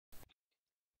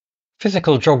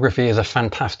Physical geography is a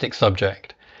fantastic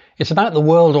subject. It's about the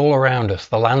world all around us,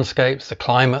 the landscapes, the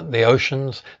climate, the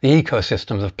oceans, the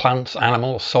ecosystems of plants,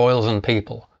 animals, soils and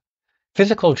people.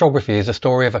 Physical geography is a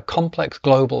story of a complex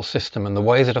global system and the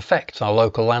ways it affects our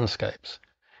local landscapes.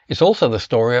 It's also the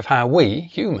story of how we,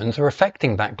 humans, are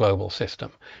affecting that global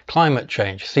system, climate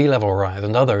change, sea level rise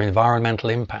and other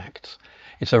environmental impacts.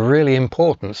 It's a really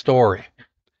important story.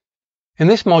 In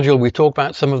this module we talk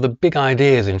about some of the big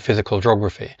ideas in physical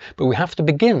geography, but we have to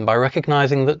begin by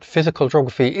recognizing that physical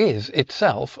geography is,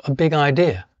 itself, a big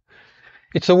idea.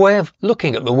 It's a way of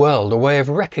looking at the world, a way of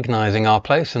recognizing our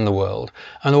place in the world,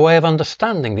 and a way of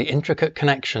understanding the intricate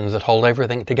connections that hold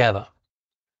everything together.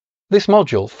 This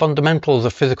module, Fundamentals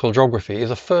of Physical Geography, is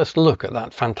a first look at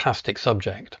that fantastic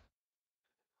subject.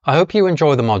 I hope you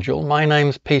enjoy the module. My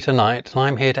name's Peter Knight and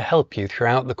I'm here to help you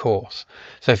throughout the course.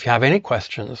 So if you have any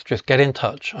questions, just get in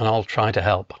touch and I'll try to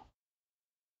help.